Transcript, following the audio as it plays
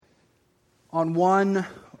On one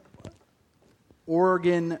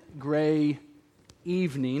Oregon gray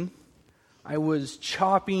evening, I was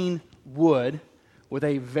chopping wood with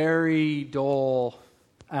a very dull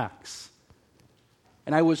axe.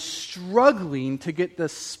 And I was struggling to get the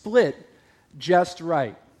split just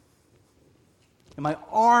right. And my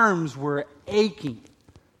arms were aching.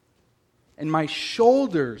 And my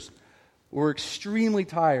shoulders were extremely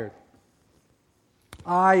tired.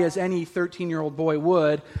 I, as any 13-year-old boy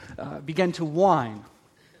would, began to whine.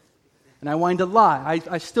 And I whined a lot.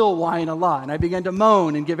 I still whine a lot. And I began to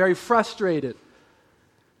moan and get very frustrated.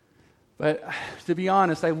 But to be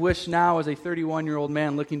honest, I wish now, as a 31-year-old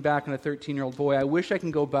man looking back on a 13-year-old boy, I wish I can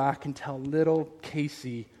go back and tell little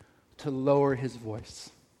Casey to lower his voice.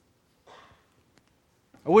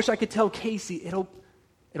 I wish I could tell Casey,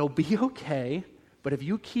 it'll be okay, but if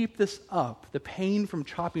you keep this up, the pain from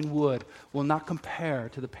chopping wood will not compare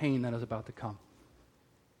to the pain that is about to come.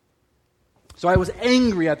 So I was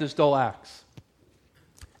angry at this dull axe,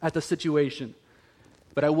 at the situation.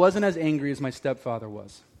 But I wasn't as angry as my stepfather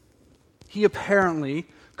was. He apparently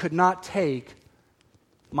could not take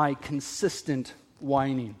my consistent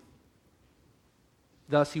whining.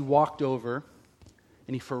 Thus, he walked over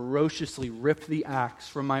and he ferociously ripped the axe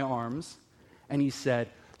from my arms and he said,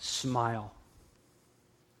 "Smile."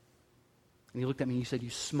 And he looked at me and he said, "You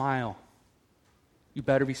smile. You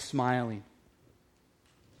better be smiling."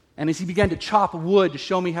 And as he began to chop wood to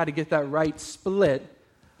show me how to get that right split,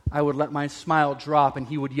 I would let my smile drop and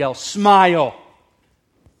he would yell, "Smile!"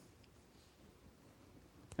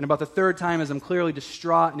 And about the third time, as I'm clearly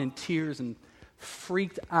distraught and in tears and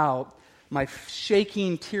freaked out, my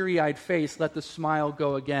shaking, teary-eyed face let the smile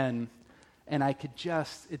go again. And I could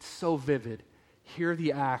just, it's so vivid, hear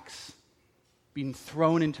the axe being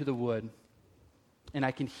thrown into the wood. And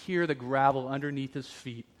I can hear the gravel underneath his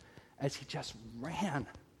feet as he just ran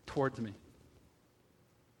towards me.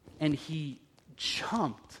 And he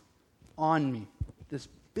jumped on me, this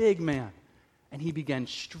big man, and he began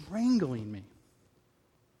strangling me.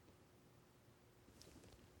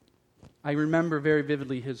 I remember very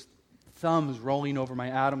vividly his thumbs rolling over my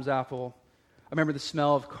Adam's apple. I remember the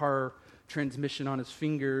smell of car transmission on his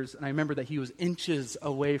fingers, and I remember that he was inches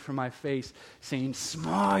away from my face saying,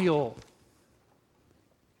 "Smile."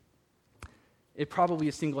 It probably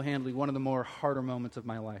is single-handedly one of the more harder moments of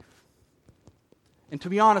my life. And to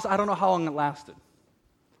be honest, I don't know how long it lasted.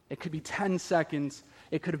 It could be 10 seconds.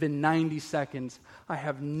 It could have been 90 seconds. I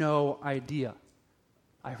have no idea.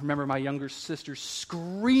 I remember my younger sister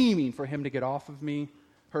screaming for him to get off of me,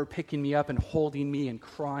 her picking me up and holding me and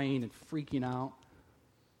crying and freaking out.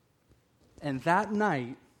 And that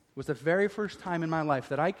night was the very first time in my life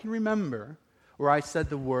that I can remember where I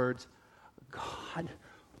said the words, "God,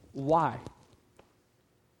 why?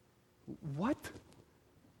 What?"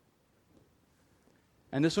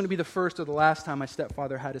 And this wouldn't be the first or the last time my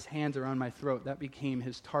stepfather had his hands around my throat. That became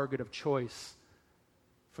his target of choice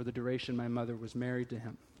for the duration my mother was married to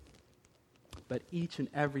him. But each and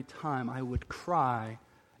every time I would cry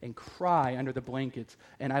and cry under the blankets,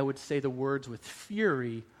 and I would say the words with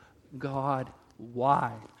fury, "God,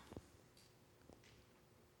 why?"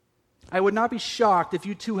 I would not be shocked if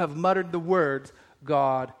you too have muttered the words,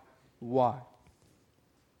 "God, why?"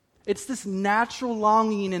 It's this natural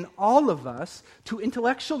longing in all of us to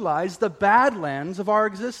intellectualize the badlands of our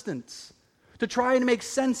existence, to try and make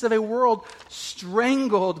sense of a world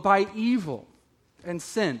strangled by evil and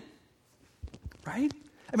sin. Right?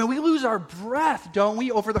 I mean, we lose our breath, don't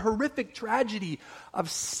we, over the horrific tragedy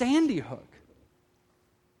of Sandy Hook.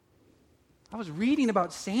 I was reading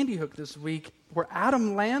about Sandy Hook this week, where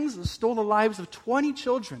Adam Lanza stole the lives of 20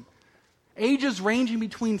 children, ages ranging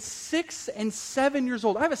between 6 and 7 years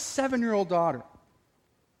old. I have a 7-year-old daughter.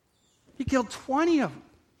 He killed 20 of them,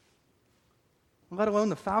 let alone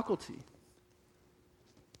the faculty.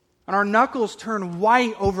 And our knuckles turn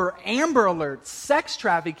white over Amber Alerts, sex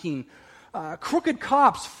trafficking, crooked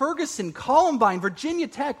cops, Ferguson, Columbine, Virginia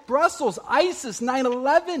Tech, Brussels, ISIS,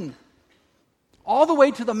 9/11, all the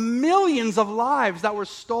way to the millions of lives that were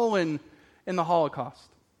stolen in the Holocaust.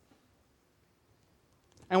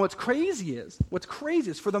 And what's crazy is,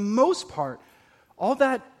 for the most part, all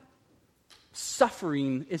that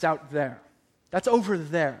suffering is out there. That's over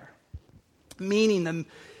there. Meaning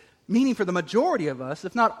for the majority of us,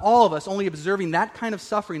 if not all of us, only observing that kind of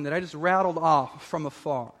suffering that I just rattled off from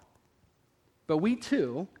afar. But we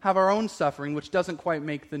too have our own suffering, which doesn't quite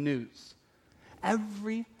make the news.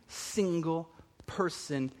 Every single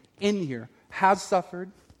person in here has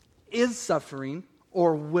suffered, is suffering,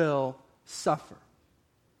 or will suffer.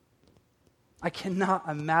 I cannot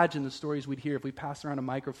imagine the stories we'd hear if we passed around a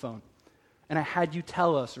microphone and I had you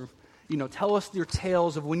tell us, or tell us your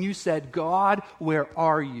tales of when you said, God, where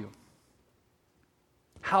are you?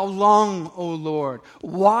 How long, O Lord?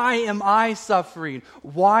 Why am I suffering?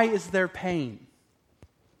 Why is there pain?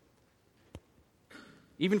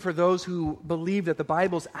 Even for those who believe that the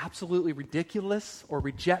Bible is absolutely ridiculous or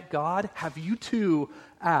reject God, have you too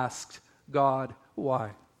asked God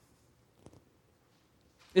why?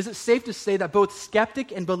 Is it safe to say that both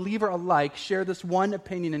skeptic and believer alike share this one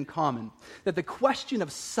opinion in common? That the question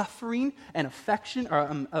of suffering and affliction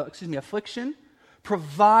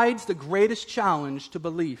provides the greatest challenge to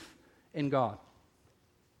belief in God.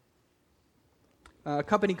 A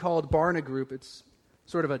company called Barna Group, it's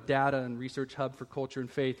sort of a data and research hub for culture and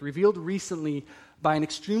faith, revealed recently by an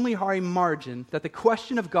extremely high margin that the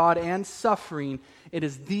question of God and suffering, it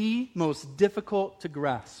is the most difficult to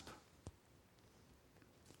grasp.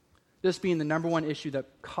 This being the number one issue that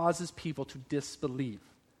causes people to disbelieve,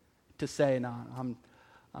 to say, "No,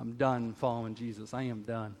 I'm done following Jesus. I am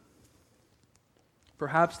done."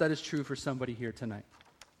 Perhaps that is true for somebody here tonight.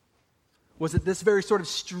 Was it this very sort of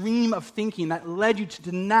stream of thinking that led you to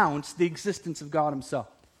denounce the existence of God himself?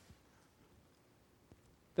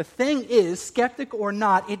 The thing is, skeptic or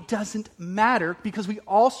not, it doesn't matter because we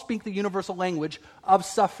all speak the universal language of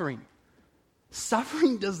suffering.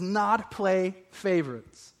 Suffering does not play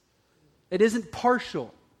favorites. It isn't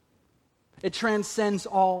partial. It transcends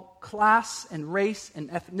all class and race and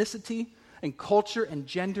ethnicity and culture and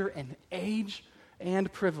gender and age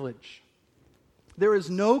and privilege. There is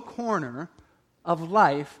no corner of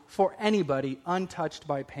life for anybody untouched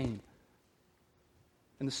by pain.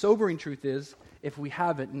 And the sobering truth is, if we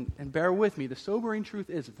haven't, and bear with me, the sobering truth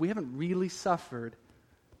is, if we haven't really suffered,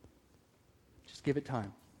 just give it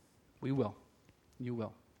time. We will. You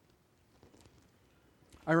will.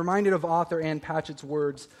 I'm reminded of author Ann Patchett's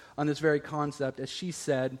words on this very concept as she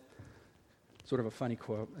said, sort of a funny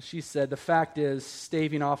quote, she said, "The fact is,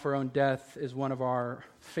 staving off our own death is one of our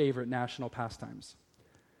favorite national pastimes.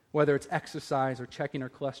 Whether it's exercise or checking our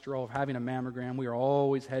cholesterol or having a mammogram, we are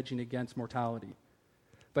always hedging against mortality.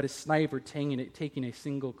 But a sniper taking a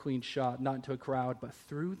single clean shot, not into a crowd, but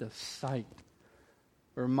through the sight,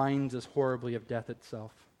 reminds us horribly of death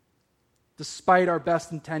itself. Despite our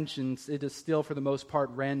best intentions, it is still, for the most part,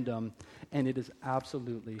 random, and it is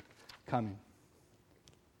absolutely coming."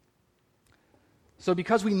 So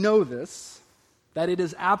because we know this, that it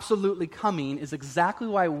is absolutely coming, is exactly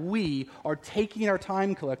why we are taking our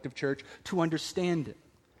time, Collective Church, to understand it.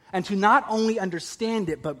 And to not only understand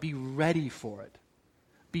it, but be ready for it.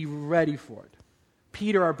 Be ready for it.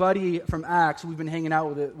 Peter, our buddy from Acts, we've been hanging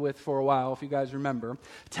out with for a while, if you guys remember,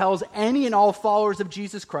 tells any and all followers of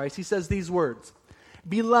Jesus Christ, he says these words,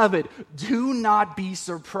 "Beloved, do not be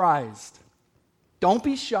surprised." Don't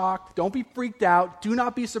be shocked. Don't be freaked out. Do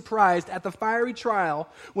not be surprised at the fiery trial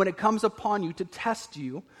when it comes upon you to test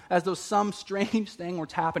you as though some strange thing were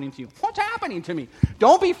happening to you. What's happening to me?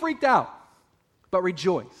 Don't be freaked out, but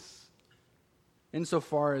rejoice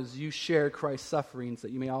insofar as you share Christ's sufferings,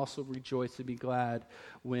 that you may also rejoice to be glad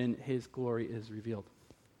when his glory is revealed.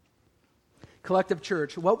 Collective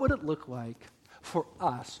Church, what would it look like for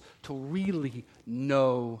us to really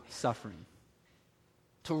know suffering?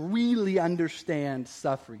 To really understand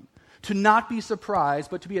suffering. To not be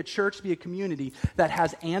surprised, but to be a church, to be a community that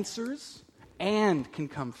has answers and can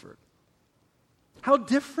comfort. How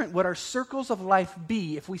different would our circles of life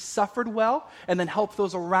be if we suffered well and then helped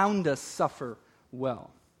those around us suffer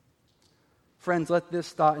well? Friends, let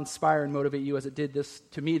this thought inspire and motivate you as it did this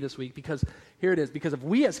to me this week, because here it is. Because if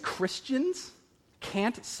we as Christians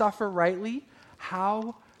can't suffer rightly,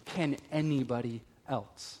 how can anybody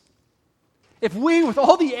else? If we, with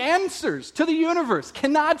all the answers to the universe,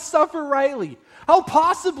 cannot suffer rightly, how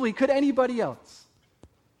possibly could anybody else?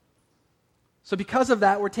 So because of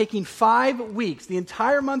that, we're taking 5 weeks, the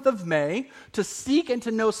entire month of May, to seek and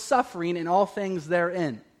to know suffering and all things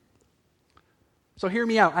therein. So hear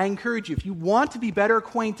me out. I encourage you, if you want to be better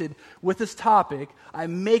acquainted with this topic, I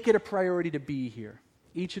make it a priority to be here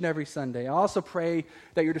each and every Sunday. I also pray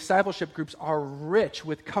that your discipleship groups are rich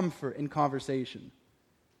with comfort and conversation.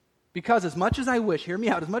 Because as much as I wish, hear me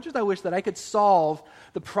out, as much as I wish that I could solve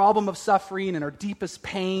the problem of suffering and our deepest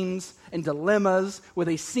pains and dilemmas with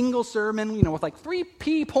a single sermon, with like 3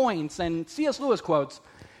 P points and C.S. Lewis quotes,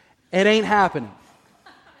 it ain't happening.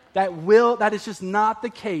 That is just not the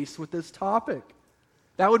case with this topic.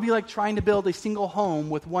 That would be like trying to build a single home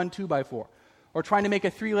with 1 2x4, or trying to make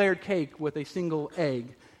a 3-layered cake with a single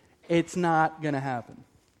egg. It's not going to happen.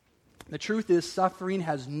 The truth is, suffering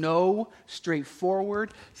has no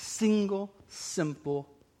straightforward, single, simple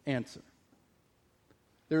answer.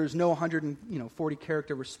 There is no 140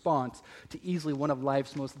 character response to easily one of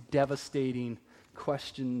life's most devastating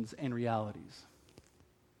questions and realities.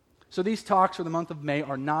 So these talks for the month of May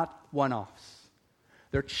are not one-offs.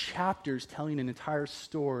 They're chapters telling an entire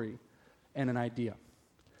story and an idea.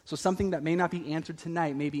 So something that may not be answered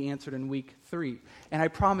tonight may be answered in week 3. And I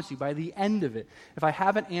promise you, by the end of it, if I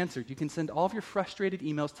haven't answered, you can send all of your frustrated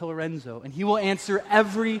emails to Lorenzo, and he will answer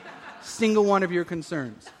every single one of your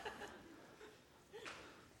concerns.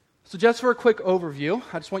 So just for a quick overview,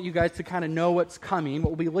 I just want you guys to kind of know what's coming.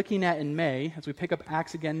 What we'll be looking at in May, as we pick up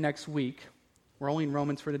Acts again next week, we're only in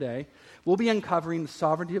Romans for today, we'll be uncovering the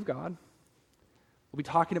sovereignty of God. We'll be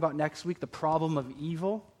talking about next week the problem of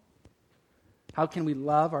evil. How can we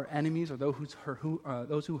love our enemies or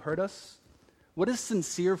those who hurt us? What is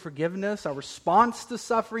sincere forgiveness, our response to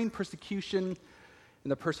suffering, persecution in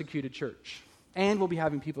the persecuted church? And we'll be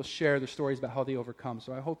having people share their stories about how they overcome.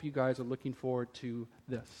 So I hope you guys are looking forward to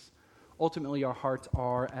this. Ultimately, our hearts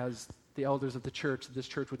are, as the elders of the church, that this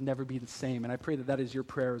church would never be the same. And I pray that that is your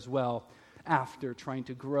prayer as well after trying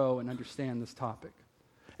to grow and understand this topic.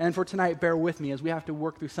 And for tonight, bear with me as we have to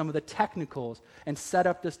work through some of the technicals and set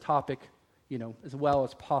up this topic as well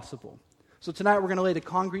as possible. So tonight we're going to lay the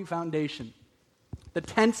concrete foundation, the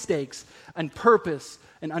tent stakes and purpose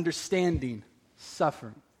and understanding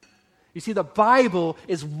suffering. You see, the Bible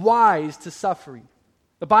is wise to suffering.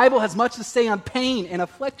 The Bible has much to say on pain and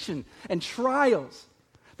affliction and trials.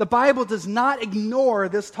 The Bible does not ignore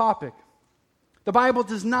this topic. The Bible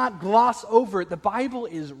does not gloss over it. The Bible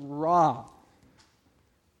is raw.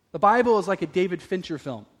 The Bible is like a David Fincher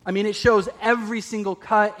film. I mean, it shows every single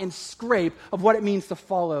cut and scrape of what it means to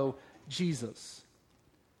follow Jesus.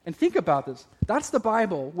 And think about this. That's the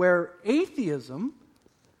Bible where atheism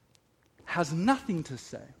has nothing to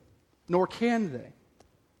say, nor can they.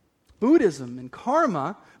 Buddhism and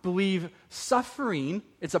karma believe suffering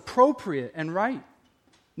is appropriate and right.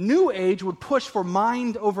 New Age would push for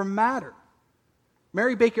mind over matter.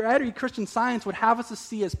 Mary Baker Eddy, Christian Science, would have us to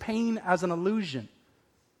see as pain as an illusion.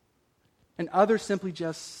 And others simply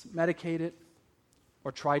just medicate it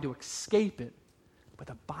or try to escape it. But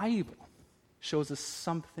the Bible shows us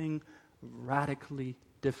something radically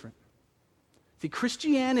different. See,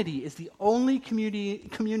 Christianity is the only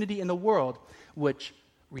community in the world which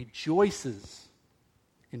rejoices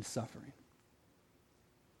in suffering.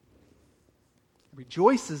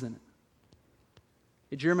 Rejoices in it.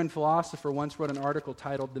 A German philosopher once wrote an article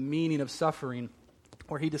titled "The Meaning of Suffering,"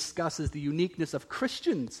 where he discusses the uniqueness of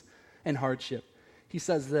Christians and hardship. He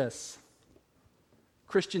says this: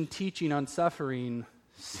 Christian teaching on suffering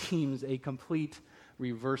seems a complete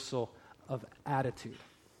reversal of attitude.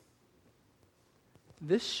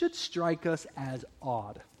 This should strike us as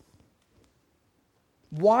odd.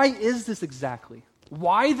 Why is this exactly?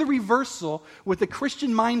 Why the reversal with the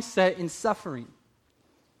Christian mindset in suffering?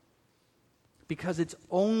 Because it's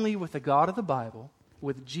only with the God of the Bible,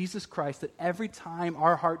 with Jesus Christ, that every time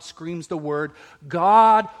our heart screams the word,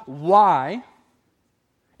 God, why?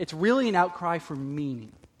 It's really an outcry for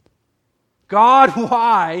meaning. God,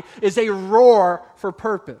 why? Is a roar for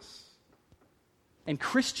purpose. And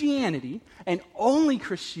Christianity, and only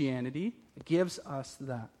Christianity, gives us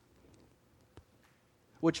that.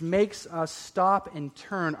 Which makes us stop and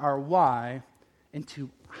turn our why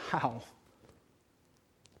into how.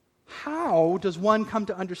 How does one come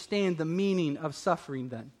to understand the meaning of suffering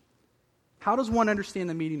then? How does one understand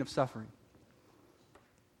the meaning of suffering?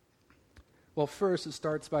 Well, first it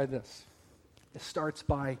starts by this. It starts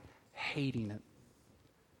by hating it.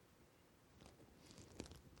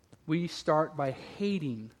 We start by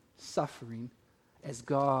hating suffering as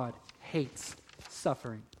God hates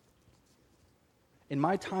suffering. In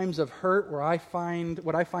my times of hurt, what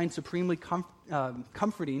I find supremely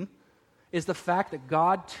comforting is the fact that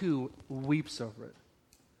God too weeps over it.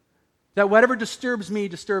 That whatever disturbs me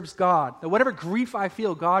disturbs God. That whatever grief I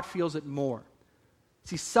feel, God feels it more.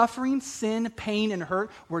 See, suffering, sin, pain, and hurt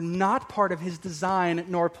were not part of His design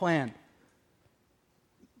nor plan.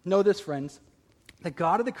 Know this, friends. The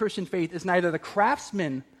God of the Christian faith is neither the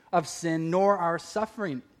craftsman of sin nor our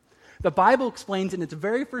suffering. The Bible explains in its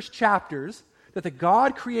very first chapters that the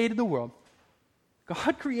God created the world.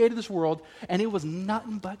 God created this world, and it was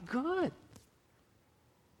nothing but good.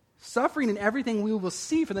 Suffering and everything we will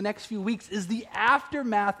see for the next few weeks is the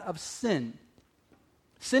aftermath of sin.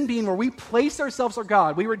 Sin being where we place ourselves on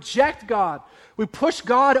God. We reject God. We push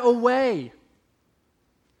God away.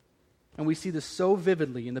 And we see this so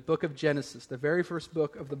vividly in the book of Genesis, the very first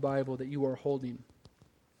book of the Bible that you are holding.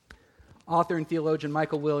 Author and theologian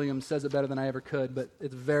Michael Williams says it better than I ever could, but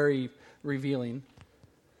it's very revealing.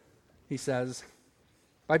 He says,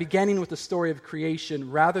 by beginning with the story of creation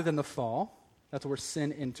rather than the fall. That's where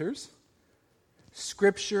sin enters.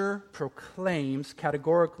 Scripture proclaims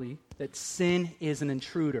categorically that sin is an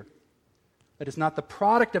intruder. That is not the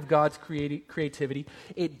product of God's creativity.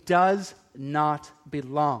 It does not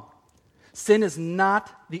belong. Sin is not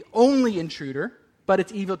the only intruder, but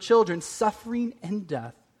its evil children, suffering and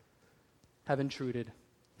death, have intruded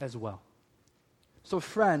as well. So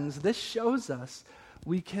friends, this shows us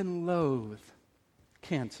we can loathe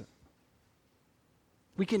cancer.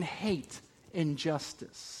 We can hate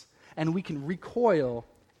injustice. And we can recoil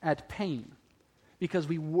at pain because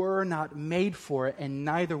we were not made for it, and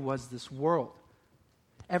neither was this world.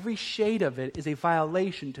 Every shade of it is a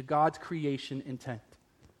violation to God's creation intent.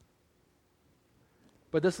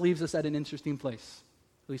 But this leaves us at an interesting place.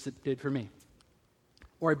 At least it did for me.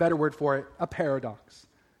 Or a better word for it, a paradox.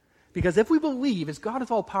 Because if we believe as God is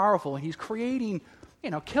all-powerful and He's creating,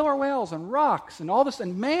 killer whales and rocks and all this,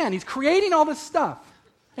 and man, He's creating all this stuff,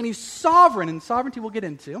 and He's sovereign, and sovereignty we'll get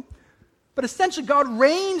into, but essentially God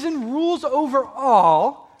reigns and rules over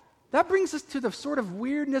all, that brings us to the sort of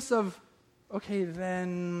weirdness of, okay,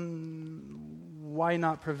 then why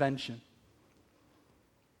not prevention?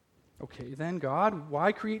 Okay, then God,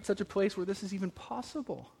 why create such a place where this is even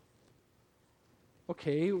possible?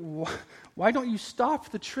 Okay, why don't you stop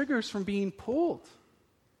the triggers from being pulled?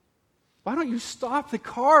 Why don't you stop the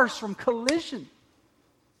cars from collision?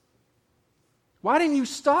 Why didn't you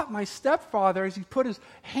stop my stepfather as he put his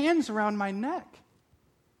hands around my neck?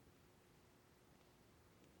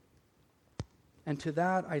 And to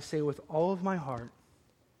that I say with all of my heart,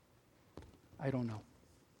 I don't know.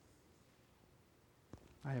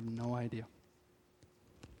 I have no idea.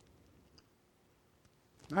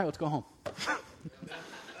 All right, let's go home.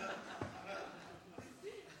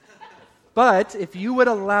 But if you would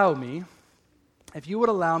allow me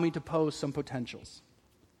to pose some potentials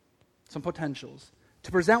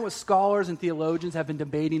to present what scholars and theologians have been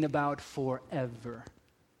debating about forever.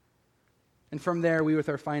 And from there, we with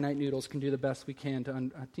our finite noodles can do the best we can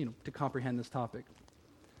to comprehend this topic.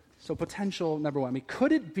 So potential number one,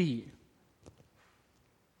 could it be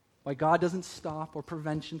why God doesn't stop or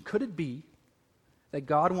prevention? Could it be that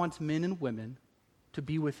God wants men and women to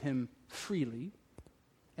be with Him freely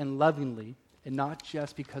and lovingly and not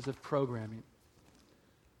just because of programming?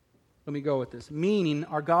 Let me go with this. Meaning,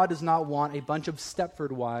 our God does not want a bunch of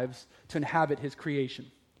Stepford wives to inhabit His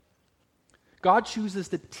creation. God chooses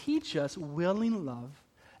to teach us willing love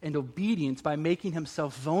and obedience by making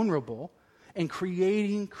Himself vulnerable and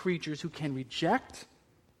creating creatures who can reject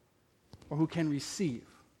or who can receive.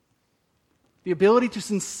 The ability to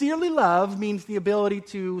sincerely love means the ability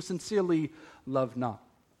to sincerely love not.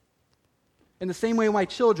 In the same way, my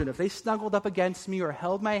children, if they snuggled up against me or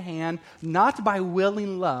held my hand, not by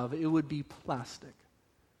willing love, it would be plastic.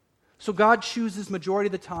 So God chooses majority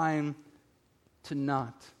of the time to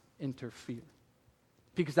not interfere,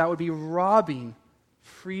 because that would be robbing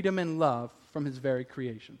freedom and love from His very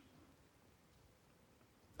creation.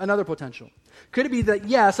 Another potential. Could it be that,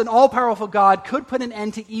 yes, an all-powerful God could put an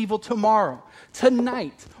end to evil tomorrow,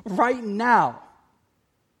 tonight, right now?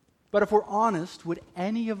 But if we're honest, would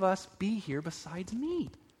any of us be here besides me?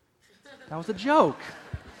 That was a joke.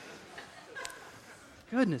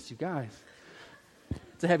 Goodness, you guys.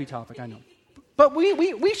 It's a heavy topic, I know. But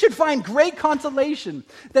we should find great consolation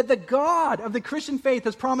that the God of the Christian faith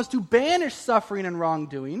has promised to banish suffering and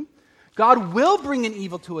wrongdoing. God will bring an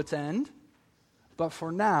evil to its end. But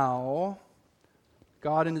for now,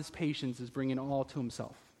 God in His patience is bringing all to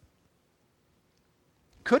Himself.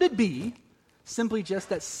 Could it be simply just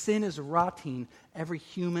that sin is rotting every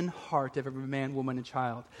human heart of every man, woman, and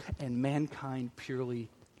child, and mankind purely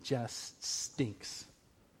just stinks?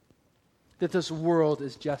 That this world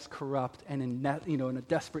is just corrupt and in a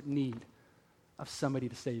desperate need of somebody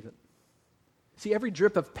to save it. See, every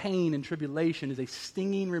drip of pain and tribulation is a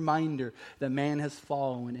stinging reminder that man has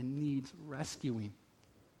fallen and needs rescuing.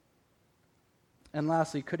 And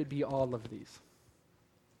lastly, could it be all of these?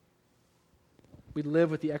 We live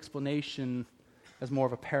with the explanation as more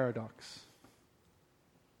of a paradox.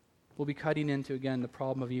 We'll be cutting into, again, the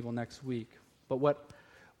problem of evil next week. But what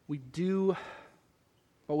we do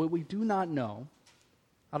not know,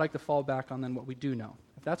 I'd like to fall back on then what we do know.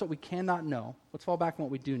 If that's what we cannot know, let's fall back on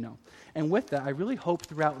what we do know. And with that, I really hope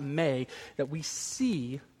throughout May that we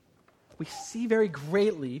see very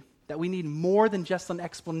greatly that we need more than just an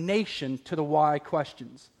explanation to the why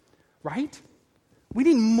questions. Right? We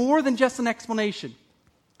need more than just an explanation.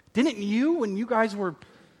 Didn't you, when you guys were,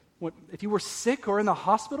 if you were sick or in the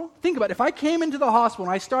hospital? Think about it. If I came into the hospital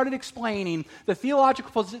and I started explaining the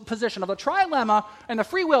theological position of the trilemma and the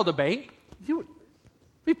free will debate,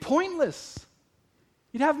 It'd be pointless.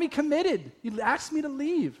 You'd have me committed. You'd ask me to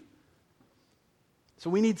leave. So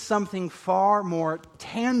we need something far more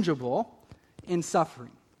tangible in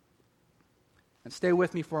suffering. And stay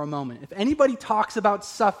with me for a moment. If anybody talks about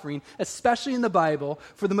suffering, especially in the Bible,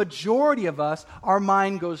 for the majority of us, our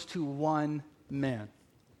mind goes to one man.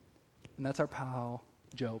 And that's our pal,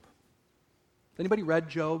 Job. Has anybody read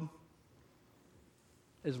Job?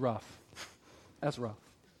 It's rough. That's rough.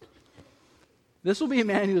 This will be a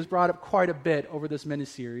man who has brought up quite a bit over this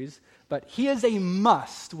miniseries, but he is a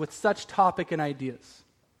must with such topic and ideas.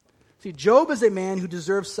 See, Job is a man who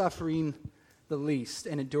deserves suffering the least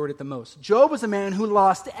and endured it the most. Job was a man who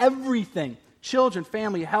lost everything: children,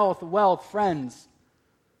 family, health, wealth, friends.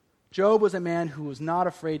 Job was a man who was not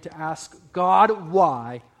afraid to ask God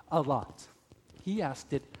why a lot. He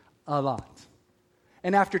asked it a lot.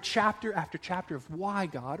 And after chapter of why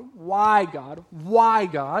God, why God, why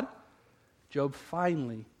God, Job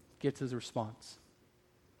finally gets his response.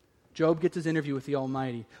 Job gets his interview with the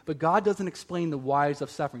Almighty. But God doesn't explain the whys of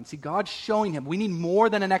suffering. See, God's showing him we need more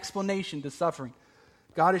than an explanation to suffering.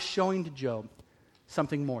 God is showing to Job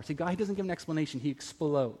something more. See, God, he doesn't give an explanation. He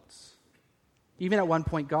explodes. Even at one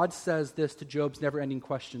point, God says this to Job's never-ending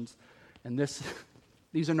questions. And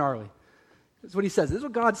these are gnarly. This is what he says. This is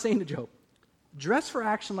what God's saying to Job. Dress for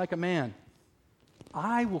action like a man.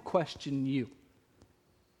 I will question you,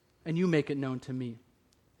 and you make it known to me.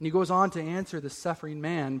 And he goes on to answer the suffering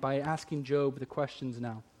man by asking Job the questions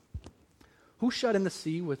now. Who shut in the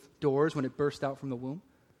sea with doors when it burst out from the womb?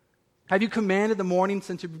 Have you commanded the morning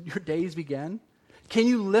since your days began? Can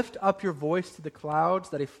you lift up your voice to the clouds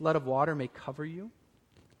that a flood of water may cover you?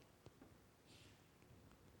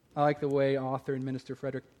 I like the way author and minister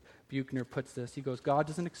Frederick Buechner puts this. He goes, God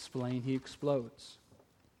doesn't explain, he explodes.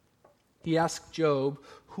 He asks Job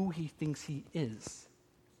who he thinks he is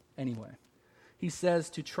anyway. He says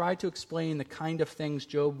to try to explain the kind of things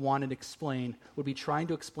Job wanted explained would be trying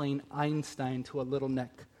to explain Einstein to a little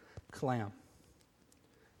neck clam.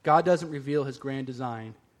 God doesn't reveal his grand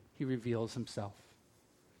design, he reveals himself.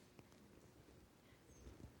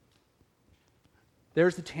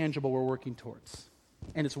 There's the tangible we're working towards.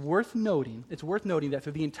 And it's worth noting that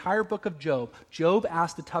through the entire book of Job, Job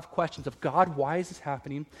asked the tough questions of God, why is this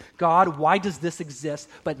happening? God, why does this exist?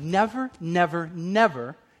 But never, never,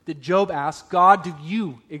 never did Job ask, God, do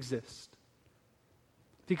you exist?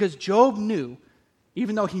 Because Job knew,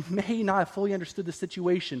 even though he may not have fully understood the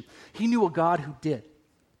situation, he knew a God who did.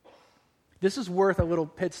 This is worth a little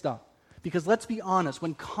pit stop. Because let's be honest,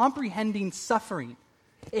 when comprehending suffering,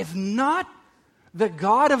 if not the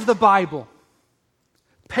God of the Bible,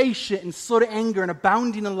 patient and slow to anger and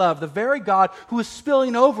abounding in love, the very God who is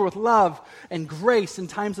spilling over with love and grace in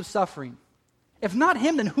times of suffering, if not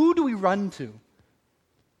him, then who do we run to?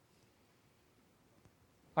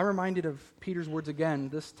 I'm reminded of Peter's words again,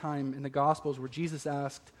 this time in the Gospels, where Jesus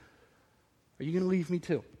asked, are you going to leave me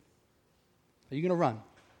too? Are you going to run?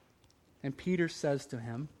 And Peter says to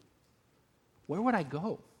him, where would I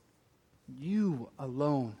go? You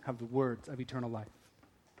alone have the words of eternal life.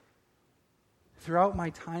 Throughout my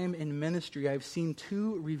time in ministry, I've seen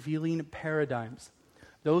two revealing paradigms.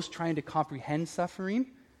 Those trying to comprehend suffering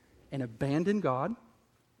and abandon God,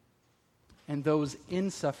 and those in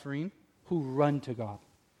suffering who run to God.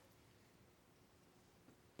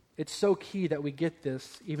 It's so key that we get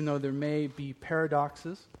this, even though there may be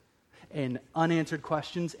paradoxes and unanswered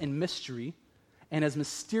questions and mystery. And as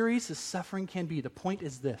mysterious as suffering can be, the point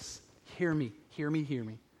is this. Hear me, hear me, hear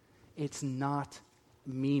me. It's not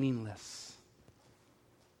meaningless.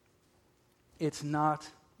 It's not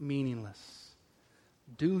meaningless.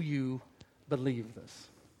 Do you believe this?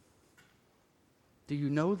 Do you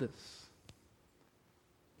know this?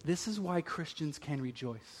 This is why Christians can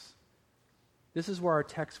rejoice. This is where our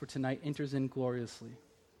text for tonight enters in gloriously.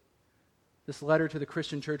 This letter to the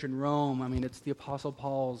Christian church in Rome, it's the Apostle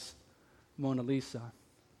Paul's Mona Lisa.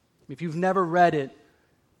 If you've never read it,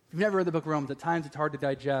 if you've never read the book of Romans, at times it's hard to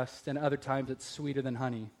digest, and other times it's sweeter than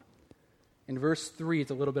honey. In verse 3,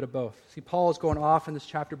 it's a little bit of both. See, Paul is going off in this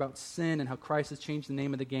chapter about sin and how Christ has changed the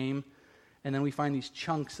name of the game, and then we find these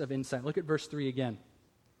chunks of insight. Look at verse 3 again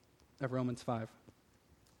of Romans 5.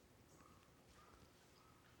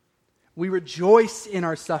 We rejoice in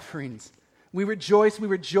our sufferings. We rejoice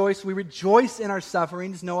in our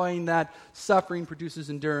sufferings, knowing that suffering produces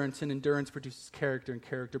endurance, and endurance produces character, and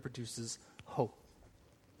character produces hope.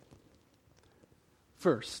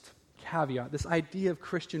 First, caveat, this idea of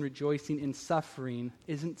Christian rejoicing in suffering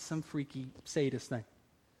isn't some freaky sadist thing.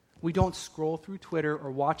 We don't scroll through Twitter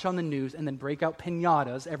or watch on the news and then break out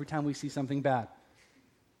piñatas every time we see something bad.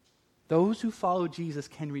 Those who follow Jesus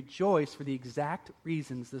can rejoice for the exact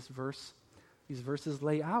reasons these verses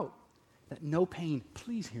lay out. That no pain,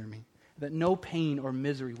 please hear me, that no pain or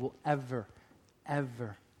misery will ever,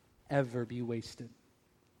 ever, ever be wasted.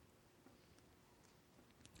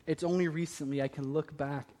 It's only recently I can look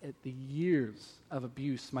back at the years of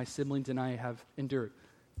abuse my siblings and I have endured,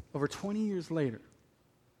 over 20 years later,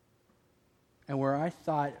 and where I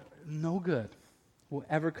thought no good will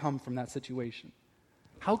ever come from that situation.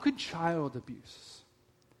 How could child abuse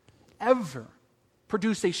ever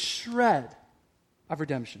produce a shred of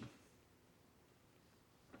redemption?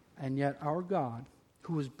 And yet our God,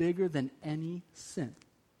 who is bigger than any sin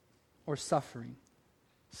or suffering,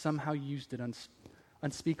 somehow used it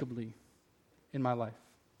unspeakably in my life.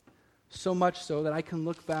 So much so that I can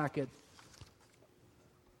look back at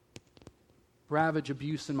ravage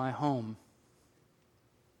abuse in my home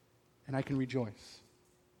and I can rejoice.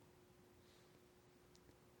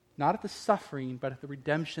 Not at the suffering, but at the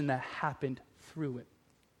redemption that happened through it.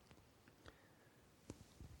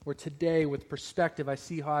 Where today, with perspective, I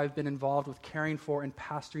see how I've been involved with caring for and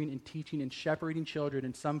pastoring and teaching and shepherding children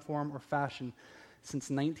in some form or fashion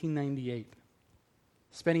since 1998.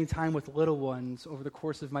 Spending time with little ones over the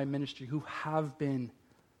course of my ministry who have been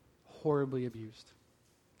horribly abused.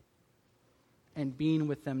 And being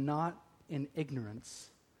with them not in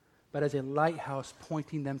ignorance, but as a lighthouse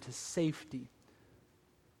pointing them to safety.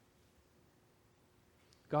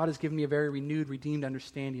 God has given me a very renewed, redeemed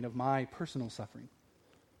understanding of my personal suffering.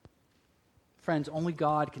 Friends, only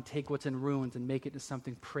God can take what's in ruins and make it into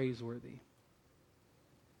something praiseworthy.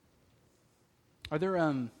 Are there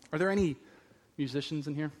any musicians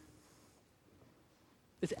in here?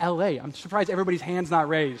 It's LA. I'm surprised everybody's hand's not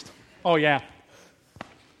raised. Oh, yeah.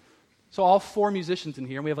 So all 4 musicians in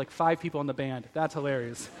here, and we have like 5 people in the band. That's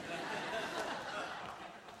hilarious.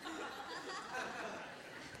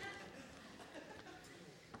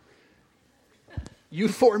 You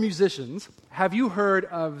 4 musicians, have you heard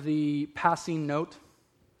of the passing note?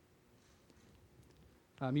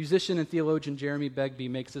 Musician and theologian Jeremy Begbie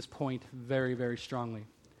makes this point very, very strongly.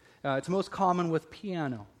 It's most common with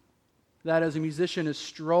piano. That as a musician is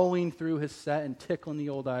strolling through his set and tickling the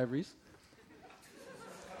old ivories.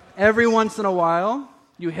 Every once in a while,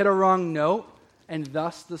 you hit a wrong note, and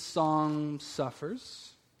thus the song suffers.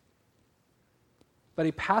 But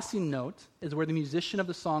a passing note is where the musician of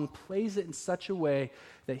the song plays it in such a way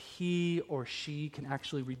that he or she can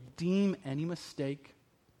actually redeem any mistake,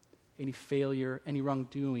 any failure, any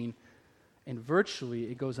wrongdoing, and virtually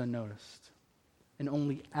it goes unnoticed and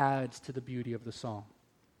only adds to the beauty of the song.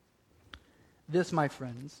 This, my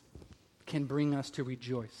friends, can bring us to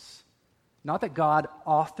rejoice. Not that God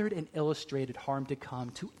authored and illustrated harm to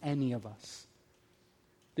come to any of us.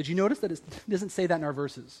 Did you notice that it doesn't say that in our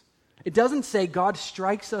verses? It doesn't say God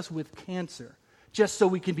strikes us with cancer just so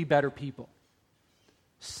we can be better people.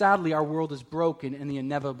 Sadly, our world is broken and the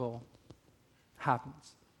inevitable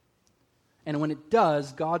happens. And when it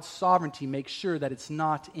does, God's sovereignty makes sure that it's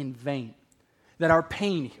not in vain. That our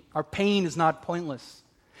pain is not pointless.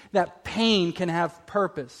 That pain can have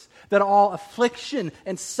purpose. That all affliction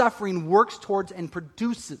and suffering works towards and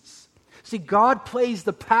produces. See, God plays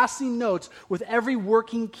the passing notes with every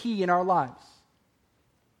working key in our lives.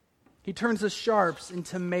 He turns the sharps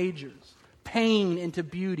into majors, pain into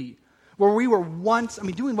beauty. Where we were once,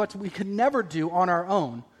 doing what we could never do on our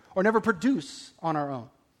own, or never produce on our own.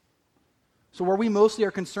 So where we mostly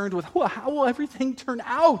are concerned with, well, how will everything turn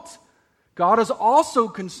out? God is also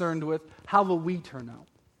concerned with, how will we turn out?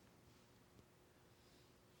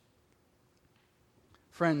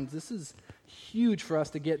 Friends, this is huge for us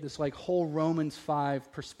to get this whole Romans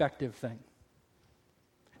 5 perspective thing.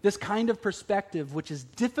 This kind of perspective, which is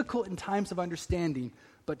difficult in times of understanding,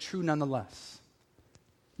 but true nonetheless.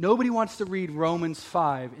 Nobody wants to read Romans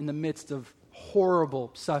 5 in the midst of horrible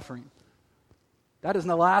suffering. That is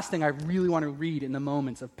the last thing I really want to read in the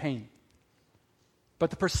moments of pain. But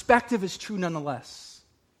the perspective is true nonetheless.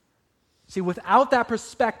 See, without that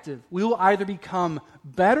perspective, we will either become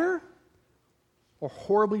better or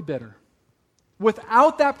horribly bitter.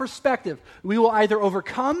 Without that perspective, we will either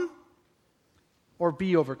overcome or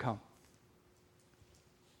be overcome.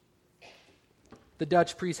 The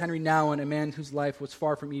Dutch priest Henry Nouwen, a man whose life was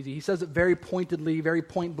far from easy, he says it very pointedly, very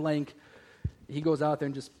point blank. He goes out there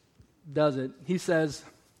and just does it. He says,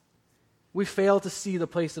 we fail to see the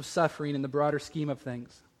place of suffering in the broader scheme of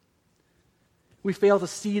things. We fail to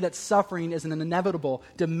see that suffering is an inevitable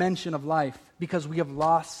dimension of life because we have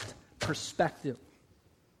lost perspective.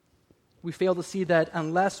 We fail to see that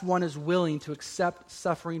unless one is willing to accept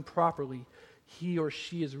suffering properly, he or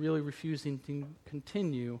she is really refusing to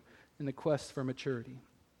continue in the quest for maturity.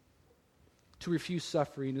 To refuse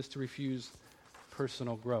suffering is to refuse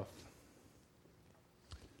personal growth.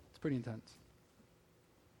 It's pretty intense.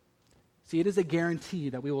 See, it is a guarantee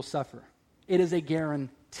that we will suffer. It is a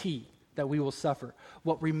guarantee that we will suffer.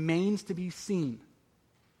 What remains to be seen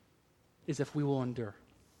is if we will endure.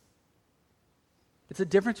 It's a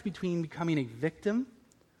difference between becoming a victim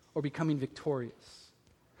or becoming victorious.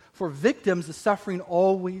 For victims, the suffering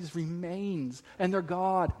always remains, and their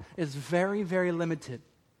God is very, very limited.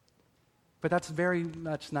 But that's very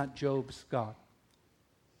much not Job's God.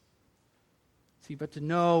 See, but to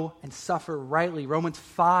know and suffer rightly, Romans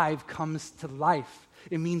 5 comes to life.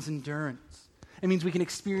 It means endurance. It means we can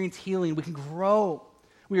experience healing. We can grow.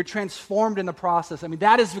 We are transformed in the process. I mean,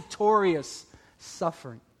 that is victorious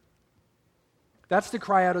suffering. That's the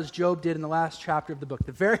cry out as Job did in the last chapter of the book,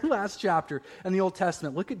 the very last chapter in the Old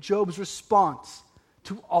Testament. Look at Job's response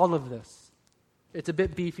to all of this. It's a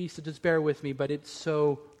bit beefy, so just bear with me, but it's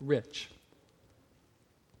so rich.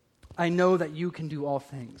 I know that you can do all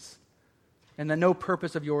things, and that no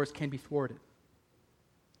purpose of yours can be thwarted.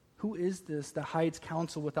 Who is this that hides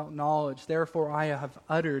counsel without knowledge? Therefore I have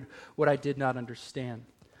uttered what I did not understand.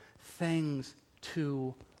 Things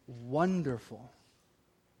too wonderful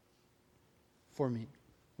for me,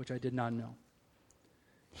 which I did not know.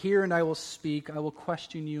 Hear and I will speak. I will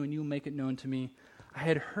question you and you will make it known to me. I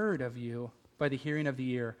had heard of you by the hearing of the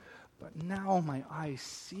ear, but now my eyes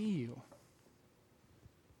see you.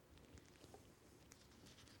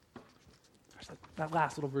 That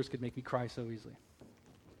last little verse could make me cry so easily.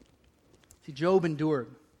 See, Job endured.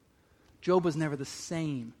 Job was never the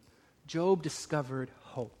same. Job discovered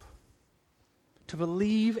hope. To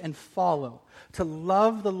believe and follow, to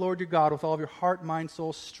love the Lord your God with all of your heart, mind,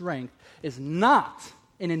 soul, strength is not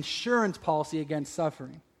an insurance policy against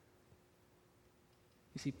suffering.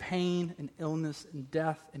 You see, pain and illness and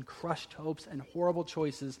death and crushed hopes and horrible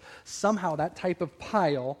choices, somehow that type of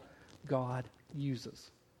pile God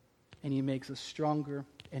uses. And he makes us stronger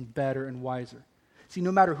and better and wiser. See,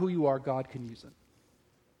 no matter who you are, God can use it.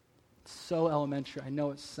 It's so elementary. I know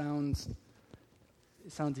it sounds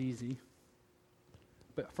easy.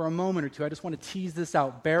 But for a moment or two, I just want to tease this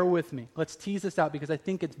out. Bear with me. Let's tease this out because I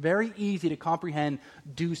think it's very easy to comprehend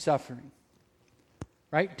due suffering.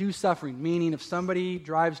 Right? Due suffering, meaning if somebody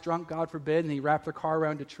drives drunk, God forbid, and they wrap their car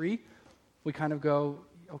around a tree, we kind of go,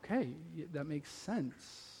 okay, that makes sense.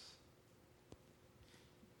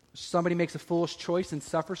 Somebody makes a foolish choice and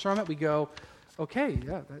suffers from it, we go, okay,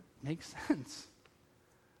 yeah, that makes sense.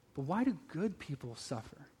 But why do good people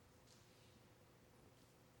suffer?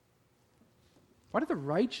 Why do the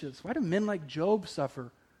righteous, why do men like Job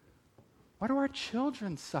suffer? Why do our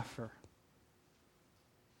children suffer?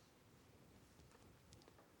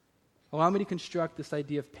 Allow me to construct this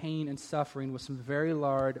idea of pain and suffering with some very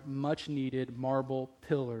large, much-needed marble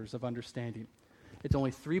pillars of understanding. It's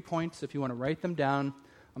only 3 points. If you want to write them down,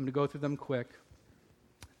 I'm going to go through them quick.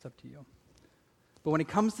 It's up to you. But when it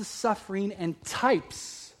comes to suffering and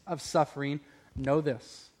types of suffering, know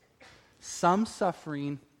this. Some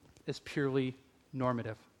suffering is purely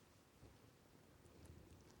normative.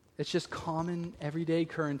 It's just common, everyday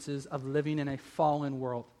occurrences of living in a fallen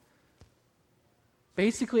world.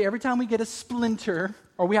 Basically, every time we get a splinter,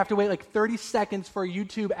 or we have to wait like 30 seconds for a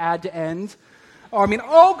YouTube ad to end, or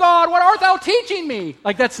oh God, what art thou teaching me?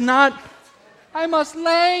 Like that's not, I must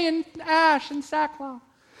lay in ash and sackcloth.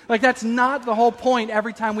 Like that's not the whole point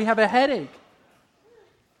every time we have a headache.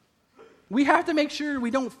 We have to make sure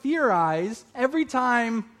we don't theorize every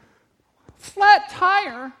time flat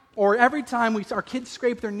tire, or every time our kids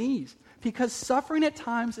scrape their knees, because suffering at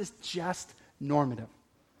times is just normative.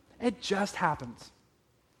 It just happens.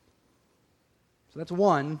 So that's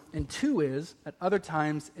one. And two is, at other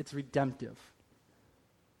times, it's redemptive.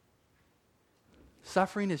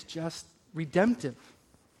 Suffering is just redemptive.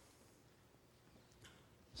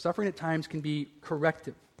 Suffering at times can be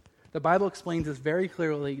corrective. The Bible explains this very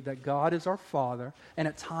clearly, that God is our Father, and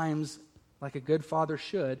at times, like a good father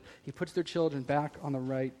should, he puts their children back on the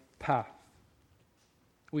right path.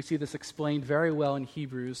 We see this explained very well in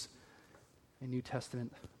Hebrews, a New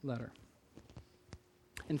Testament letter.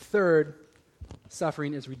 And third,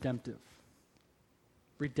 suffering is redemptive.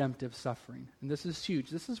 Redemptive suffering. And this is huge.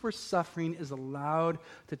 This is where suffering is allowed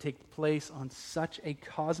to take place on such a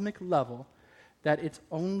cosmic level that its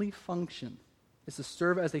only function is to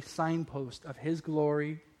serve as a signpost of his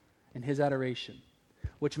glory and his adoration,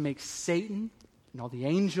 which makes Satan and all the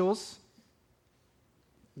angels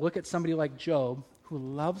look at somebody like Job, who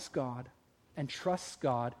loves God and trusts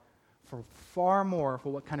God for far more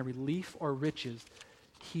for what kind of relief or riches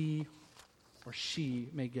he or she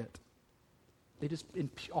may get. They just, in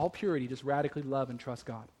all purity, just radically love and trust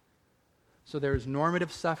God. So there's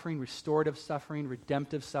normative suffering, restorative suffering,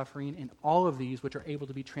 redemptive suffering, and all of these which are able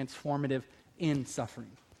to be transformative in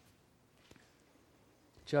suffering.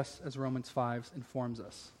 Just as Romans 5 informs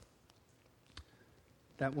us.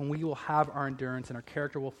 That when we will have our endurance and our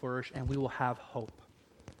character will flourish and we will have hope.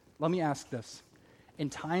 Let me ask this. In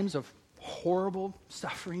times of horrible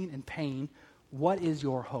suffering and pain, what is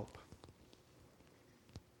your hope?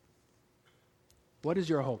 What is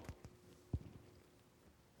your hope?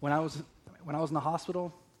 When I was in the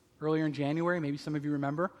hospital earlier in January, maybe some of you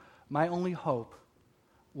remember, my only hope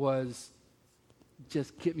was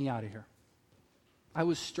just get me out of here. I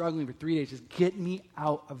was struggling for 3 days. Just get me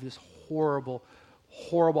out of this horrible,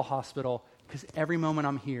 horrible hospital because every moment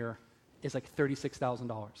I'm here is like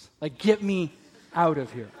 $36,000. Like, get me out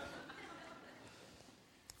of here.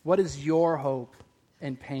 What is your hope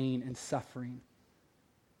in pain and suffering?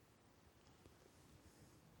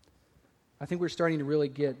 I think we're starting to really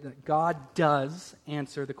get that God does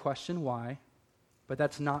answer the question why, but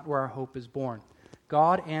that's not where our hope is born.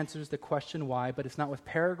 God answers the question why, but it's not with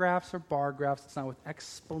paragraphs or bar graphs. It's not with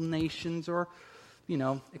explanations or,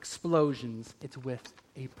 explosions. It's with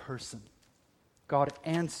a person. God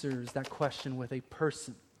answers that question with a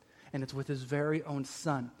person, and it's with his very own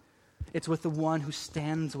Son. It's with the one who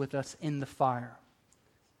stands with us in the fire.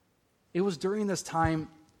 It was during this time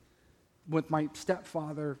with my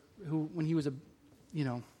stepfather, who, when he was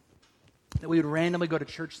that we would randomly go to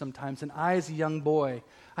church sometimes, and I, as a young boy,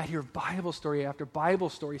 I'd hear Bible story after Bible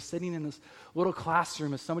story sitting in this little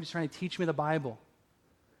classroom as somebody's trying to teach me the Bible.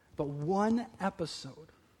 But one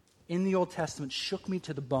episode in the Old Testament shook me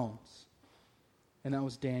to the bones, and that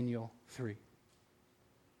was Daniel 3.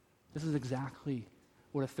 This is exactly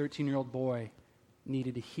what a 13-year-old boy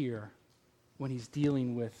needed to hear when he's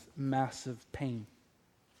dealing with massive pain.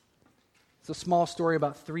 It's a small story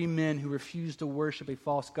about 3 men who refused to worship a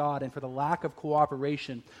false god and for the lack of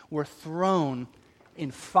cooperation were thrown in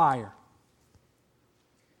fire.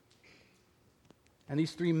 And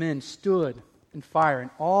these 3 men stood in fire, and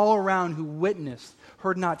all around who witnessed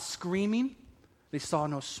heard not screaming, they saw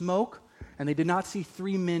no smoke, and they did not see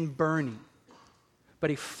 3 men burning, but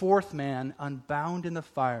a 4th man unbound in the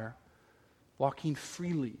fire, walking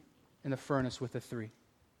freely in the furnace with the 3.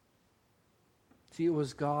 See, it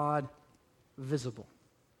was God visible.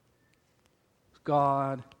 It was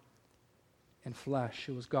God in flesh.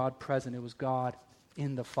 It was God present. It was God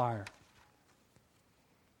in the fire.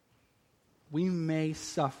 We may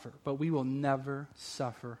suffer, but we will never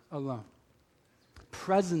suffer alone.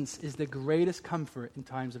 Presence is the greatest comfort in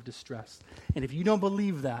times of distress. And if you don't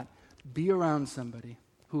believe that, be around somebody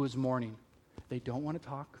who is mourning. They don't want to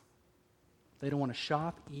talk. They don't want to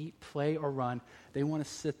shop, eat, play, or run. They want to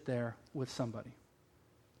sit there with somebody.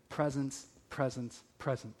 Presence, presence,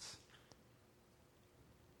 presence.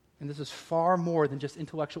 And this is far more than just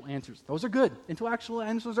intellectual answers. Those are good. Intellectual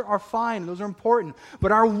answers are fine, and those are important.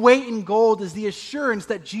 But our weight in gold is the assurance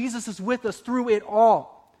that Jesus is with us through it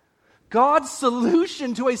all. God's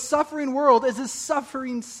solution to a suffering world is his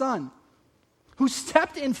suffering Son, who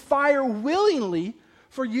stepped in fire willingly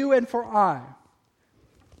for you and for I.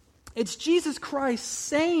 It's Jesus Christ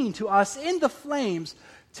saying to us in the flames,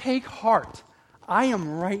 take heart, I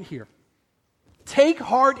am right here. Take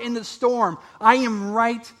heart in the storm, I am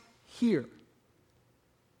right here.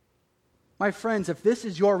 My friends, if this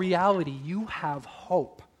is your reality, you have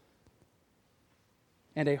hope.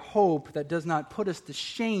 And a hope that does not put us to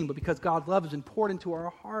shame, but because God loves is poured into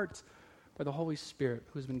our hearts by the Holy Spirit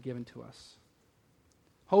who has been given to us.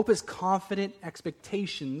 Hope is confident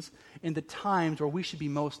expectations in the times where we should be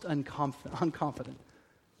most unconfident.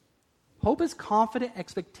 Hope is confident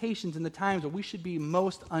expectations in the times where we should be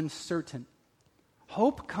most uncertain.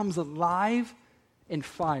 Hope comes alive in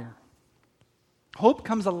fire. Hope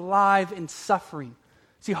comes alive in suffering.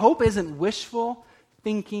 See, hope isn't wishful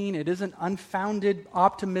thinking. It isn't unfounded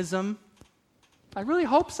optimism. I really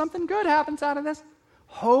hope something good happens out of this.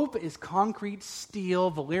 Hope is concrete, steel,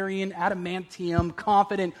 Valerian, adamantium,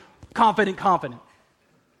 confident.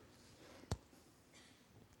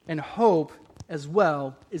 And hope, as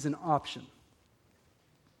well, is an option.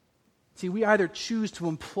 See, we either choose to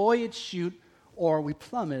employ its chute or we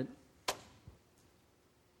plummet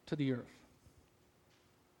to the earth.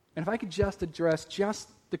 And if I could just address just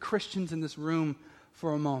the Christians in this room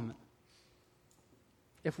for a moment.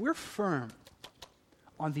 If we're firm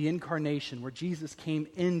on the incarnation where Jesus came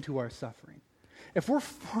into our suffering, if we're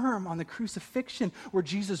firm on the crucifixion where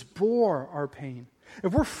Jesus bore our pain,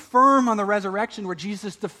 if we're firm on the resurrection where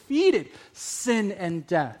Jesus defeated sin and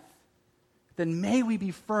death, then may we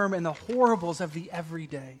be firm in the horribles of the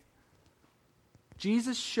everyday.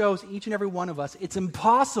 Jesus shows each and every one of us it's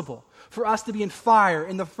impossible for us to be in fire,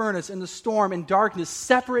 in the furnace, in the storm, in darkness,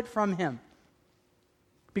 separate from him.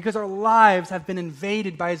 Because our lives have been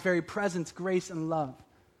invaded by his very presence, grace, and love.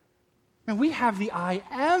 And we have the I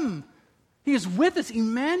am. He is with us,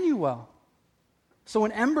 Emmanuel. So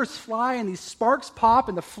when embers fly and these sparks pop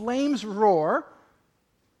and the flames roar,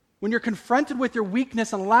 when you're confronted with your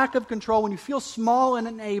weakness and lack of control, when you feel small and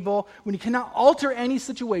unable, when you cannot alter any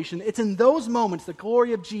situation, it's in those moments the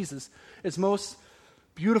glory of Jesus is most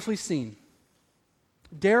beautifully seen.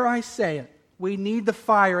 Dare I say it, we need the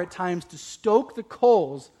fire at times to stoke the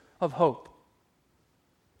coals of hope.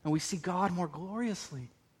 And we see God more gloriously.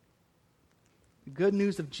 The good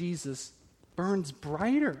news of Jesus burns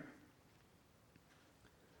brighter.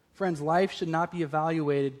 Friends, life should not be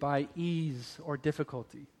evaluated by ease or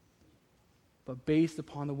difficulty, but based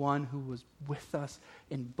upon the one who was with us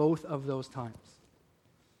in both of those times.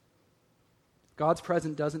 God's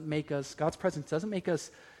presence doesn't make us,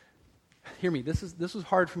 hear me, this was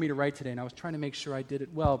hard for me to write today, and I was trying to make sure I did it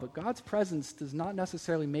well, but God's presence does not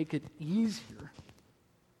necessarily make it easier.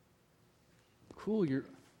 Cool, you're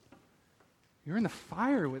in the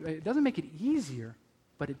fire. It doesn't make it easier,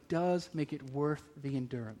 but it does make it worth the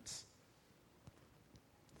endurance.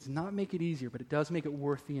 It does not make it easier, but it does make it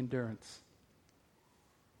worth the endurance.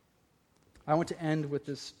 I want to end with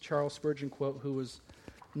this Charles Spurgeon quote, who was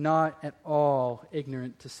not at all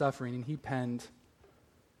ignorant to suffering, and he penned,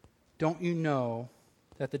 "Don't you know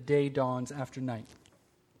that the day dawns after night,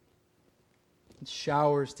 and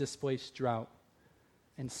showers displace drought,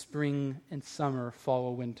 and spring and summer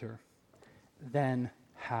follow winter? Then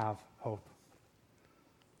have hope.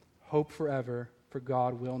 Hope forever, for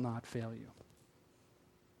God will not fail you."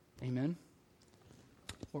 Amen.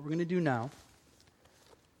 What we're going to do now,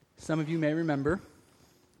 some of you may remember,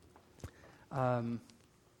 from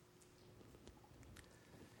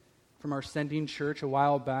our sending church a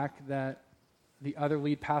while back, that the other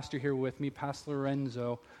lead pastor here with me, Pastor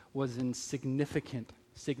Lorenzo, was in significant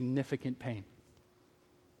pain.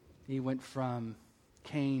 He went from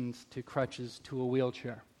canes to crutches to a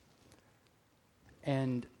wheelchair.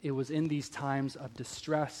 And it was in these times of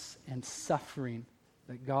distress and suffering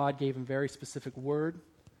that God gave him very specific word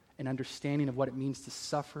and understanding of what it means to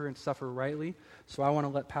suffer and suffer rightly. So I want to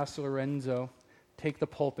let Pastor Lorenzo take the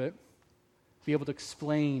pulpit, be able to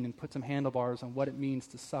explain and put some handlebars on what it means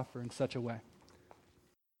to suffer in such a way.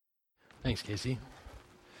 Thanks, Casey.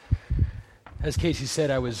 As Casey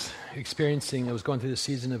said, I was going through the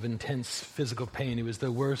season of intense physical pain. It was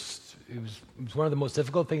the worst, it was one of the most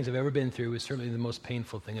difficult things I've ever been through. It was certainly the most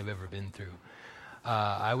painful thing I've ever been through.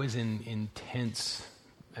 I was in intense,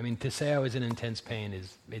 to say I was in intense pain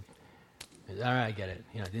all right, I get it,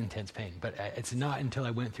 intense pain. But it's not until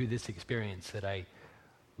I went through this experience that I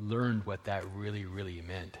learned what that really, really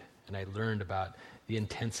meant. And I learned about the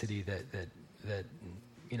intensity that the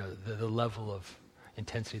level of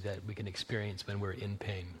intensity that we can experience when we're in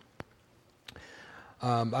pain.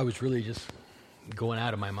 I was really just going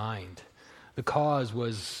out of my mind. The cause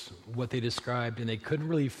was what they described, and they couldn't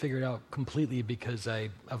really figure it out completely because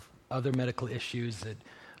of other medical issues. That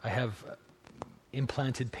I have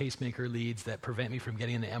implanted pacemaker leads that prevent me from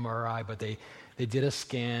getting an MRI, but they did a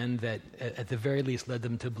scan that at the very least led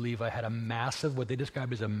them to believe I had what they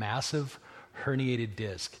described as a massive herniated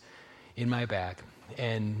disc in my back.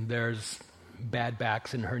 And there's bad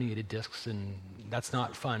backs and herniated discs, and that's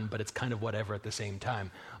not fun, but it's kind of whatever at the same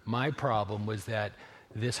time. My problem was that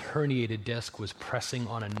this herniated disc was pressing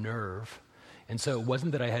on a nerve, and so it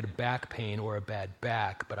wasn't that I had back pain or a bad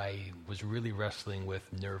back, but I was really wrestling with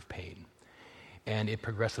nerve pain, and it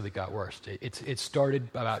progressively got worse. It started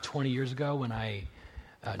about 20 years ago when I,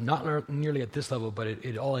 not nearly at this level, but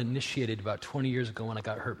it all initiated about 20 years ago when I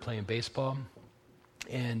got hurt playing baseball,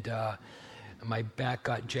 and my back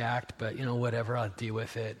got jacked, but whatever, I'll deal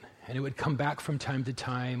with it. And it would come back from time to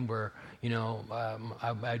time where,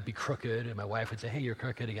 I'd be crooked, and my wife would say, "Hey, you're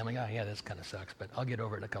crooked again." I'm like, "Oh, yeah, this kind of sucks, but I'll get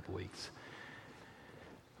over it in a couple weeks."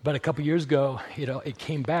 But a couple years ago, it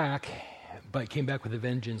came back, but it came back with a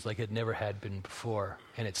vengeance like it never had been before.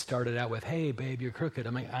 And it started out with, "Hey, babe, you're crooked."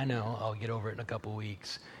 I'm like, "I know, I'll get over it in a couple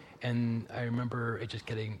weeks." And I remember it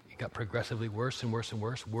got progressively worse and worse and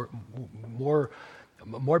worse, more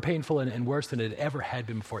painful and worse than it ever had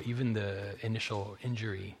been before, even the initial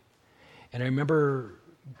injury. And I remember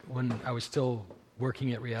when I was still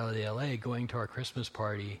working at Reality LA, going to our Christmas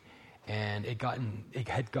party, and it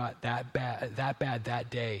had got that bad that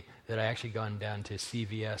day that I actually gone down to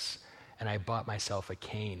CVS and I bought myself a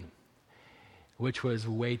cane, which was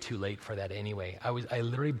way too late for that anyway.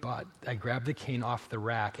 I grabbed the cane off the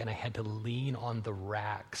rack and I had to lean on the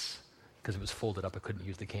racks because it was folded up. I couldn't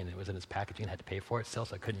use the cane. It was in its packaging. I had to pay for it still,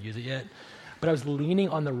 so I couldn't use it yet. But I was leaning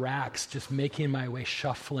on the racks, just making my way,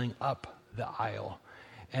 shuffling up the aisle.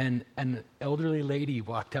 And an elderly lady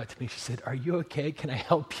walked out to me. She said, "Are you okay? Can I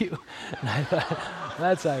help you?" And I thought,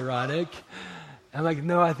 that's ironic. I'm like,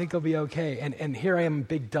 "No, I think I'll be okay." And here I am,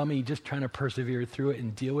 big dummy, just trying to persevere through it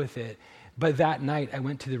and deal with it. But that night, I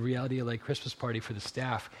went to the Reality LA Christmas party for the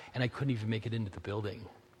staff, and I couldn't even make it into the building.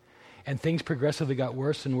 And things progressively got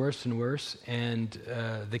worse and worse and worse, and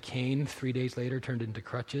the cane 3 days later turned into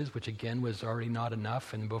crutches, which again was already not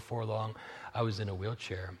enough, and before long, I was in a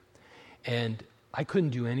wheelchair. And I couldn't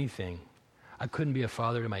do anything. I couldn't be a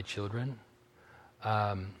father to my children.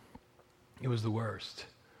 It was the worst.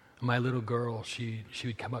 My little girl, she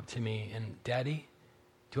would come up to me and, "Daddy,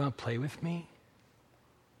 do you want to play with me?"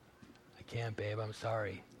 "I can't, babe, I'm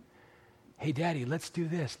sorry." "Hey, Daddy, let's do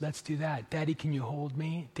this, let's do that. Daddy, can you hold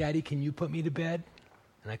me? Daddy, can you put me to bed?"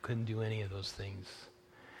 And I couldn't do any of those things.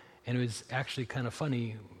 And it was actually kind of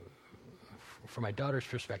funny from my daughter's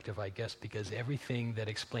perspective, I guess, because everything that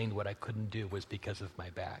explained what I couldn't do was because of my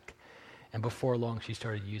back. And before long, she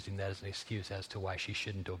started using that as an excuse as to why she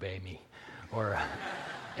shouldn't obey me. Or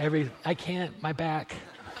 "I can't, my back."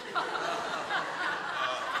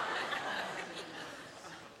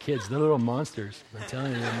 Kids, they're little monsters, I'm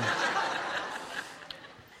telling you.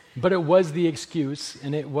 But it was the excuse,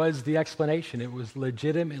 and it was the explanation. It was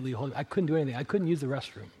legitimately holding. I couldn't do anything. I couldn't use the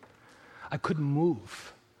restroom. I couldn't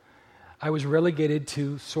move. I was relegated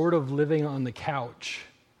to sort of living on the couch.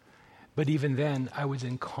 But even then, I was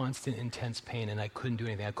in constant, intense pain, and I couldn't do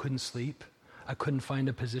anything. I couldn't sleep. I couldn't find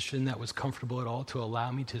a position that was comfortable at all to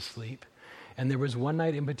allow me to sleep. And there was one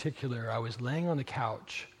night in particular, I was laying on the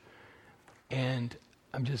couch, and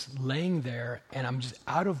I'm just laying there, and I'm just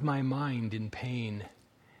out of my mind in pain.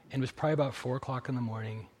 And it was probably about 4 o'clock in the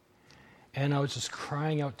morning. And I was just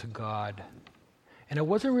crying out to God. And I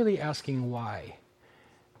wasn't really asking why.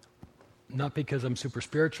 Not because I'm super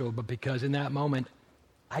spiritual, but because in that moment,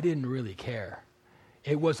 I didn't really care.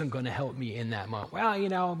 It wasn't going to help me in that moment.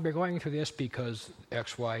 "Well, we're going through this because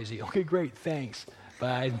X, Y, Z. Okay, great, thanks.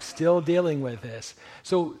 But I'm still dealing with this."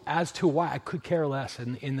 So as to why, I could care less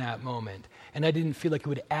in that moment. And I didn't feel like it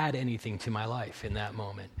would add anything to my life in that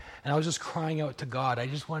moment. And I was just crying out to God. I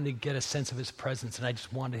just wanted to get a sense of his presence, and I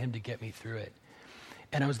just wanted him to get me through it.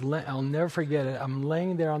 And I'll never forget it. I'm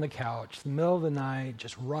laying there on the couch, in the middle of the night,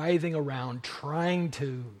 just writhing around, trying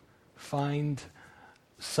to find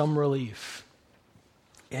some relief.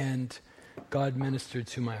 And God ministered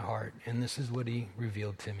to my heart, and this is what he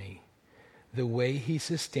revealed to me. "The way he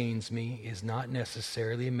sustains me is not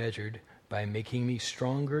necessarily measured by making me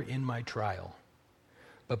stronger in my trial,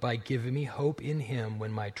 but by giving me hope in him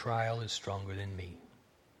when my trial is stronger than me."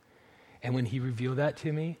 And when he revealed that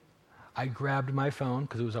to me, I grabbed my phone,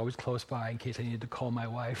 because it was always close by in case I needed to call my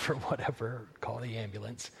wife or whatever, call the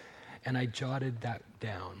ambulance. And I jotted that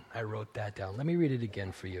down. I wrote that down. Let me read it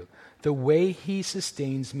again for you. "The way he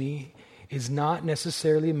sustains me is not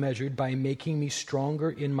necessarily measured by making me stronger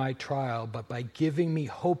in my trial, but by giving me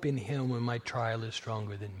hope in him when my trial is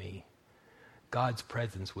stronger than me." God's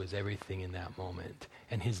presence was everything in that moment,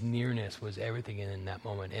 and his nearness was everything in that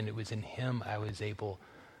moment, and it was in him I was able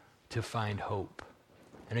to find hope.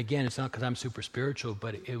 And again, it's not because I'm super spiritual,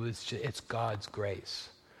 but it's God's grace.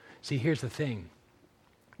 See, here's the thing.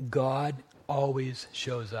 God always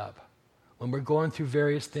shows up. When we're going through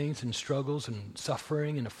various things and struggles and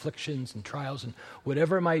suffering and afflictions and trials and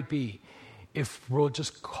whatever it might be, if we'll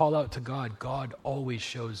just call out to God, God always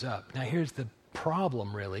shows up. Now here's the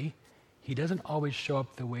problem, really. He doesn't always show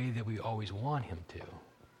up the way that we always want him to.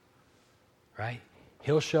 Right?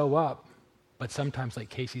 He'll show up, but sometimes, like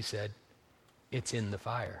Casey said, it's in the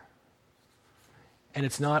fire. And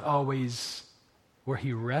it's not always where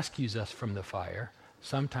he rescues us from the fire.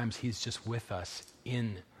 Sometimes he's just with us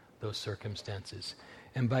in those circumstances.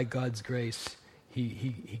 And by God's grace,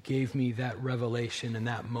 he gave me that revelation in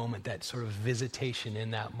that moment, that sort of visitation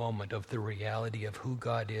in that moment of the reality of who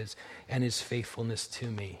God is and his faithfulness to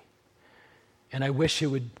me. And I wish it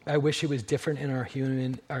was different in our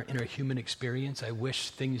human experience. I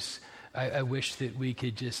wish that we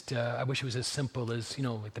could just, I wish it was as simple as,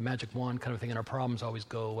 like the magic wand kind of thing, and our problems always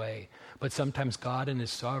go away. But sometimes God in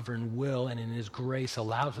his sovereign will and in his grace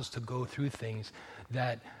allows us to go through things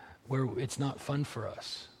where it's not fun for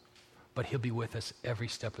us. But he'll be with us every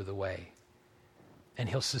step of the way. And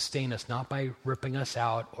he'll sustain us not by ripping us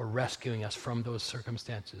out or rescuing us from those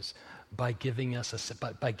circumstances, by giving us a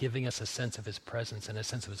sense of his presence and a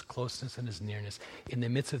sense of his closeness and his nearness in the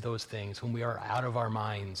midst of those things when we are out of our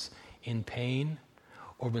minds in pain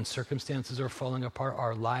or when circumstances are falling apart,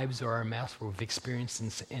 our lives are a mess, where we've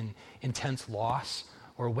experienced intense loss,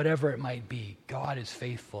 or whatever it might be, God is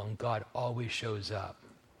faithful and God always shows up.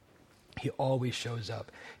 He always shows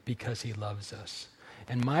up because he loves us.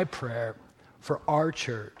 And my prayer for our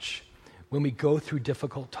church, when we go through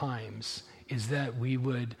difficult times, is that we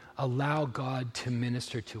would allow God to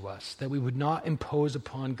minister to us, that we would not impose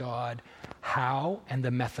upon God how and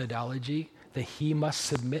the methodology that he must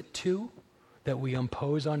submit to, that we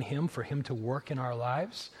impose on him for him to work in our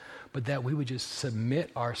lives, but that we would just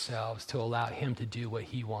submit ourselves to allow him to do what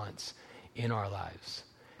he wants in our lives.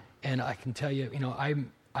 And I can tell you,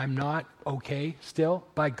 I'm not okay still.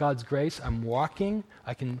 By God's grace, I'm walking.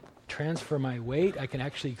 I can transfer my weight. I can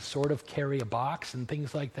actually sort of carry a box and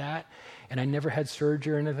things like that. And I never had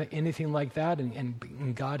surgery or anything like that.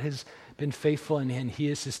 And God has been faithful, and he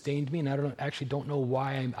has sustained me. And I don't know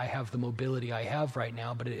why I have the mobility I have right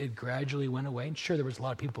now, but it gradually went away. And sure, there was a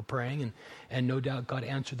lot of people praying, and no doubt God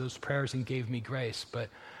answered those prayers and gave me grace. But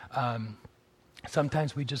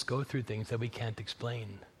sometimes we just go through things that we can't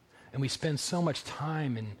explain. And we spend so much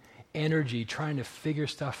time and energy trying to figure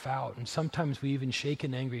stuff out. And sometimes we even shake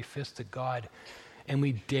an angry fist at God, and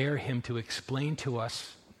we dare him to explain to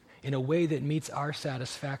us in a way that meets our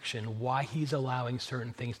satisfaction why he's allowing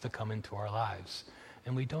certain things to come into our lives.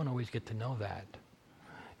 And we don't always get to know that.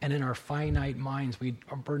 And in our finite minds,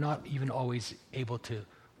 we're not even always able to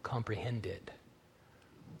comprehend it.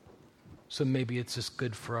 So maybe it's just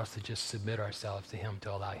good for us to just submit ourselves to him,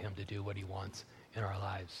 to allow him to do what he wants in our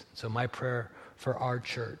lives. So my prayer for our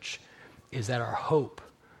church is that our hope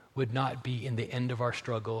would not be in the end of our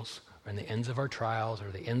struggles, or in the ends of our trials,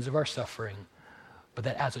 or the ends of our suffering, but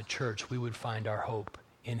that as a church we would find our hope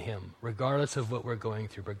in him, regardless of what we're going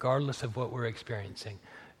through, regardless of what we're experiencing,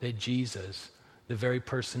 that Jesus, the very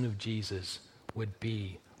person of Jesus, would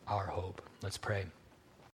be our hope. Let's pray.